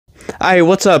Hey,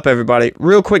 what's up, everybody?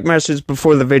 Real quick message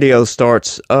before the video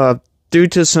starts. Due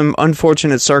to some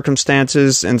unfortunate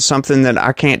circumstances and something that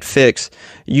I can't fix,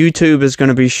 YouTube is going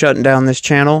to be shutting down this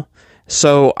channel.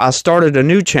 So I started a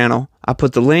new channel. I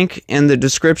put the link in the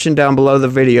description down below the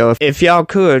video. If y'all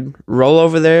could, roll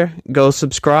over there, go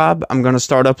subscribe. I'm going to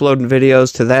start uploading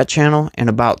videos to that channel in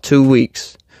about 2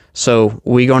 weeks. So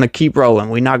we're going to keep rolling.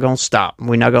 We're not going to stop.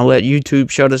 We're not going to let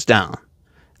YouTube shut us down.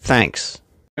 Thanks.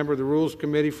 Member of the Rules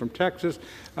Committee from Texas,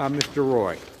 Mr.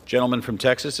 Roy. Gentleman from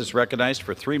Texas is recognized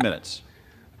for 3 minutes.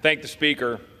 Thank the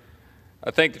Speaker.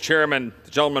 I thank the Chairman,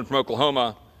 the gentleman from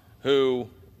Oklahoma, who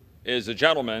is a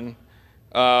gentleman,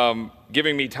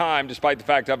 giving me time despite the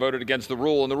fact I voted against the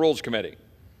rule in the Rules Committee.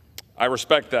 I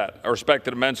respect that. I respect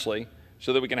it immensely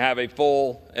so that we can have a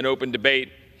full and open debate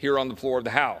here on the floor of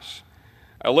the House.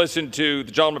 I listened to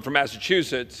the gentleman from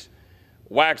Massachusetts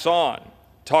wax on,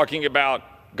 talking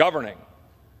about governing.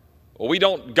 Well, we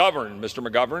don't govern, Mr.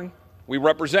 McGovern. We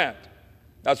represent.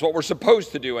 That's what we're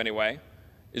supposed to do anyway,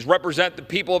 is represent the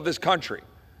people of this country.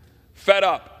 Fed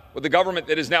up with a government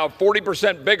that is now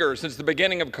 40% bigger since the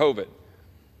beginning of COVID.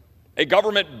 A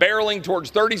government barreling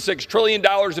towards $36 trillion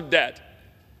of debt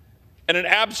and an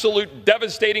absolute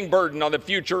devastating burden on the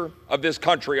future of this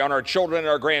country, on our children and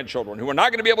our grandchildren, who are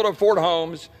not going to be able to afford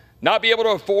homes, not be able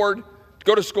to afford to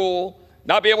go to school,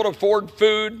 not be able to afford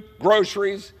food,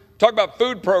 groceries. Talk about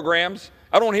food programs.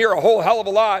 I don't hear a whole hell of a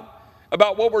lot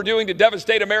about what we're doing to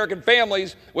devastate American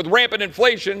families with rampant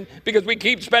inflation because we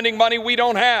keep spending money we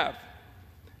don't have.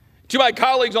 To my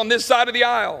colleagues on this side of the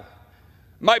aisle,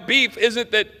 my beef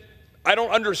isn't that I don't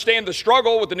understand the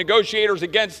struggle with the negotiators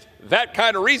against that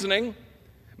kind of reasoning.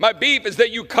 My beef is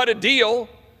that you cut a deal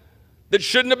that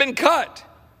shouldn't have been cut.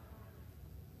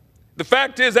 The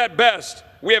fact is, at best,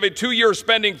 we have a 2-year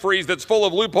spending freeze that's full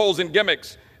of loopholes and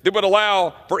gimmicks that would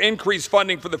allow for increased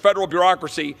funding for the federal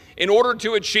bureaucracy in order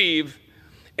to achieve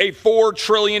a $4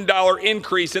 trillion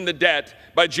increase in the debt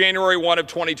by January 1 of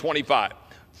 2025.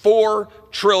 $4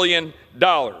 trillion.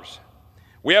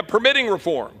 We have permitting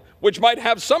reform, which might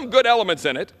have some good elements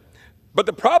in it, but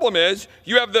the problem is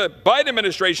you have the Biden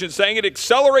administration saying it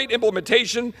accelerate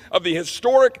implementation of the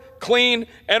historic clean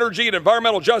energy and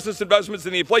environmental justice investments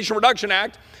in the Inflation Reduction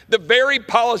Act, the very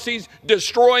policies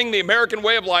destroying the American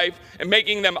way of life and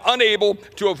making them unable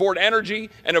to afford energy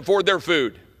and afford their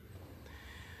food.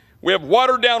 We have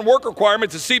watered down work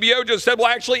requirements. The CBO just said will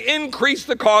actually increase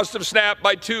the cost of SNAP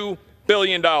by $2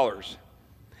 billion.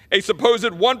 A supposed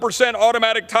 1%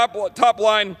 automatic top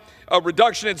line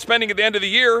reduction in spending at the end of the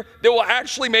year that will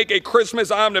actually make a Christmas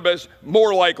omnibus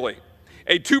more likely.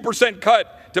 A 2%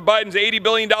 cut to Biden's $80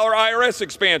 billion IRS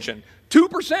expansion.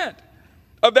 2%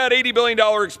 of that $80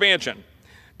 billion expansion.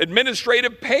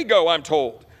 Administrative pay-go, I'm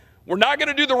told. We're not going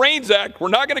to do the REINS Act. We're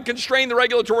not going to constrain the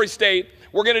regulatory state.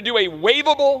 We're going to do a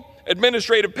waivable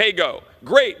administrative pay-go.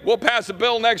 Great. We'll pass a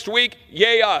bill next week.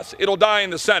 Yay us. It'll die in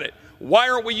the Senate. Why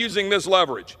aren't we using this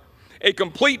leverage? A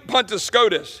complete punt to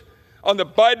SCOTUS on the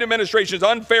Biden administration's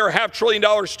unfair $500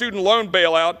 billion student loan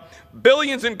bailout,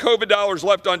 billions in COVID dollars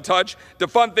left untouched to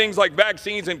fund things like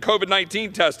vaccines and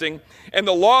COVID-19 testing, and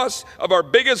the loss of our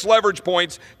biggest leverage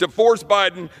points to force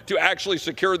Biden to actually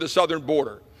secure the southern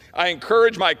border. I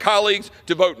encourage my colleagues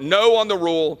to vote no on the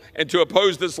rule and to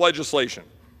oppose this legislation.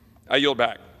 I yield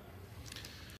back.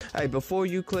 Hey, before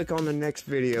you click on the next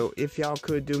video, if y'all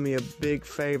could do me a big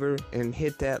favor and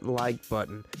hit that like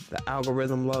button. The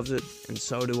algorithm loves it, and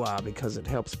so do I, because it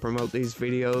helps promote these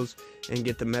videos and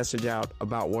get the message out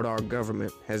about what our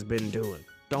government has been doing.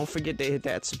 Don't forget to hit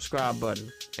that subscribe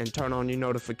button and turn on your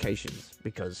notifications,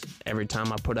 because every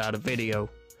time I put out a video,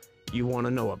 you want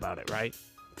to know about it, right?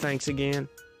 Thanks again,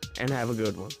 and have a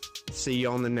good one. See you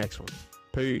on the next one.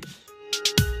 Peace.